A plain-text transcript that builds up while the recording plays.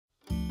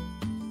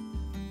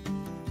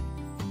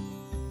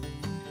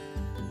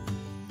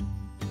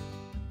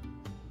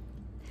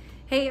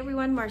Hey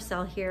everyone,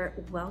 Marcel here.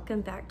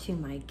 Welcome back to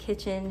my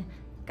kitchen.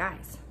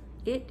 Guys,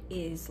 it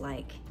is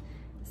like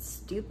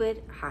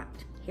stupid hot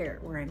here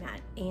where I'm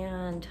at,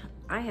 and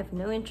I have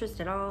no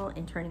interest at all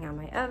in turning on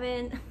my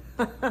oven,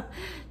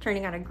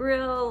 turning on a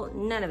grill,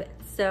 none of it.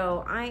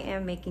 So I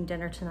am making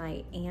dinner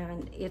tonight,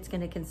 and it's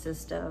gonna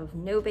consist of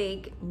no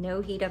bake,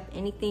 no heat up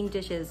anything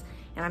dishes,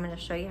 and I'm gonna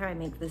show you how I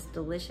make this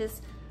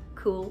delicious,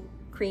 cool,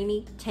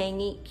 creamy,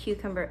 tangy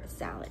cucumber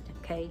salad,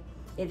 okay?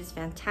 It is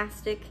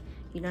fantastic.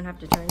 You don't have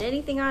to turn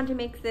anything on to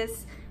make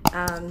this.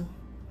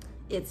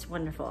 It's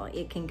wonderful.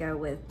 It can go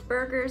with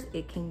burgers,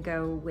 it can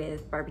go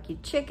with barbecue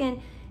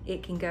chicken,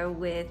 it can go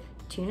with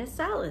tuna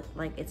salad,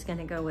 like it's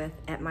gonna go with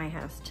at my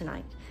house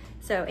tonight.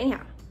 So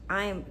anyhow,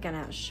 I'm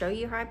gonna show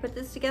you how I put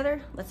this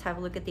together. Let's have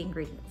a look at the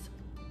ingredients.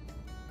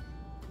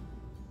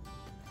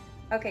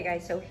 Okay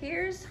guys, so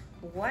here's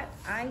what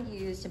I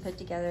use to put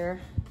together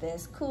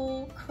this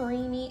cool,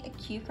 creamy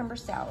cucumber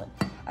salad.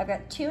 I've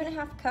got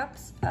 2.5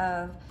 cups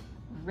of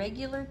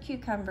regular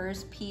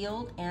cucumbers,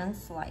 peeled and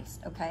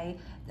sliced, okay?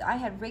 I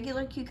had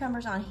regular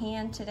cucumbers on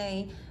hand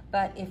today,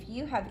 but if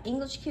you have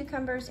English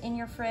cucumbers in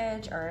your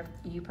fridge, or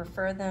if you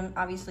prefer them,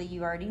 obviously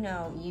you already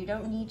know, you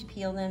don't need to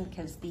peel them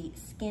because the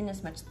skin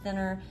is much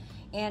thinner,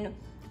 and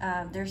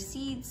their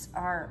seeds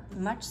are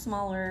much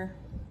smaller,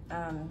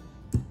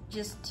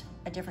 just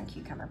a different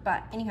cucumber.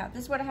 But anyhow,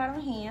 this is what I had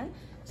on hand.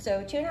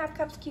 So 2.5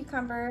 cups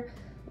cucumber,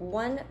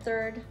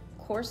 1/3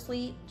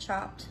 coarsely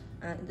chopped,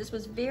 this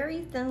was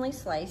very thinly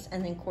sliced,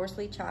 and then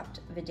coarsely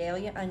chopped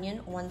Vidalia onion,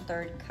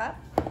 1/3 cup.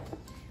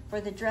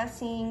 For the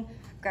dressing,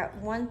 I've got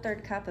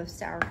 1/3 cup of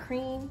sour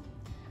cream.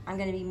 I'm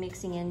gonna be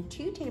mixing in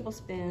 2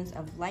 tablespoons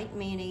of light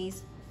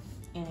mayonnaise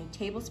and 1.5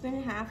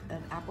 tablespoons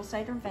of apple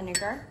cider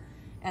vinegar,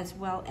 as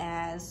well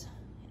as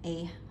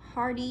a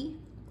hearty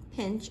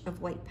pinch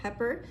of white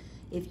pepper.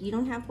 If you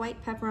don't have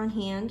white pepper on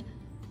hand,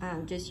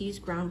 just use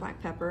ground black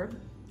pepper.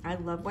 I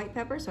love white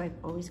pepper, so I've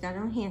always got it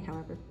on hand,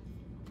 however.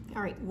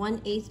 All right,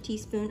 1/8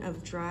 teaspoon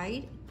of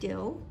dried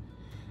dill,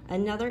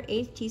 another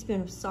 1/8 teaspoon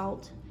of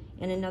salt,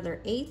 and another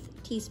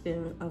 1/8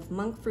 teaspoon of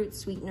monk fruit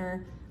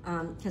sweetener,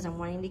 because I'm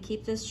wanting to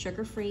keep this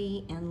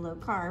sugar-free and low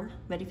carb.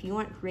 But if you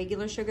want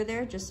regular sugar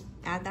there, just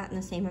add that in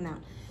the same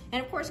amount.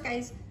 And of course,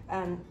 guys,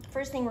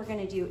 first thing we're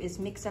gonna do is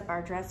mix up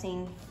our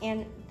dressing,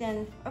 and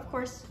then of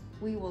course,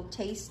 we will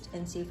taste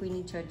and see if we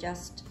need to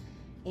adjust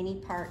any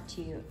part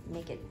to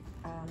make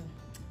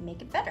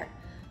it better.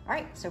 All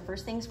right, so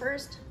first things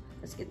first,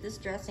 let's get this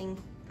dressing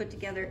put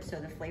together so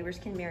the flavors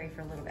can marry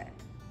for a little bit.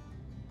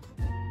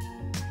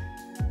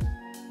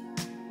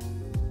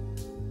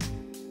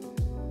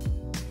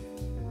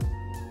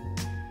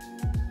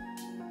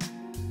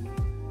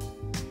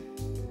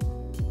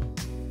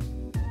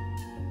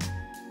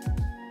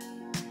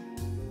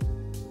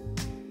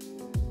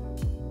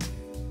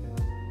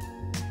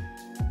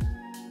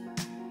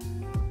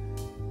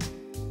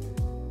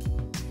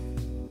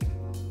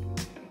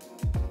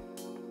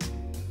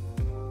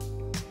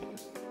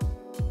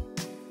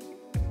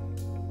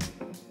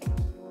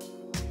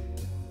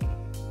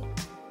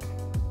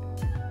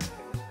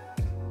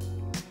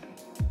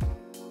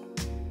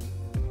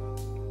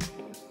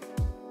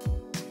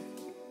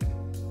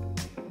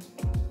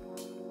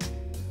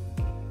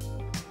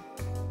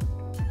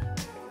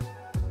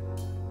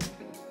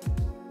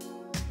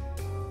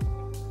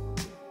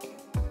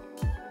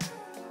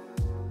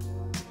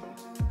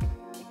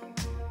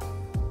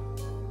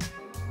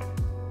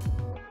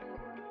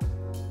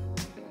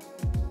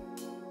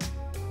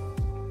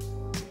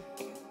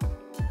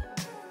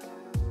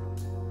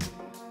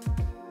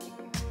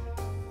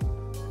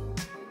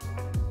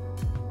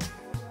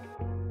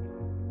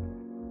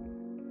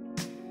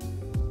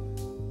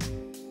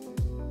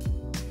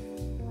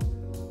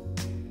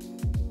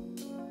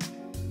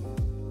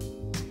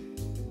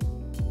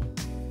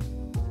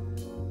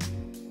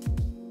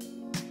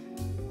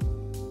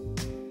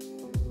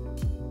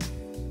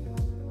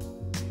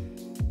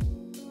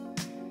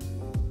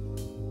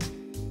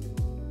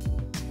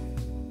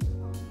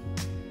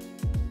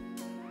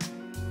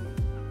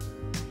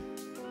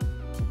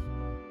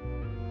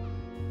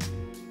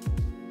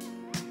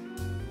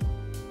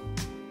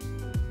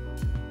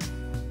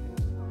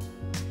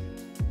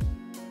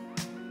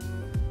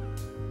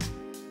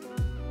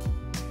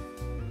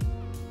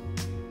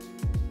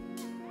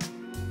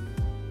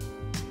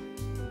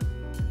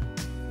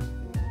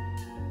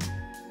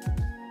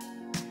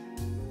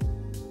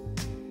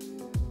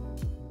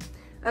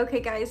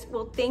 Okay guys,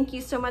 well thank you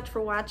so much for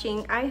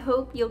watching. I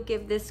hope you'll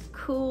give this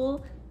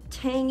cool,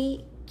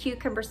 tangy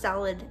cucumber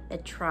salad a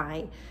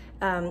try.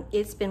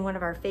 It's been one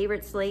of our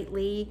favorites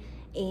lately,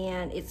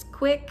 and it's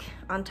quick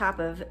on top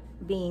of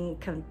being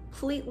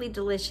completely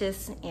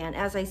delicious. And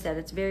as I said,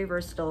 it's very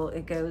versatile.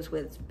 It goes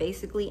with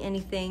basically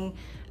anything.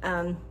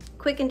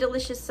 Quick and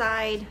delicious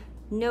side,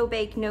 no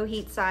bake, no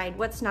heat side.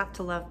 What's not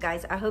to love,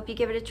 guys? I hope you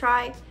give it a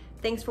try.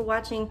 Thanks for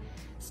watching.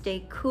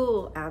 Stay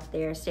cool out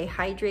there, stay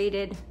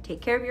hydrated,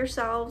 take care of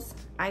yourselves.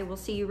 I will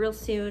see you real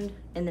soon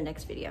in the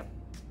next video.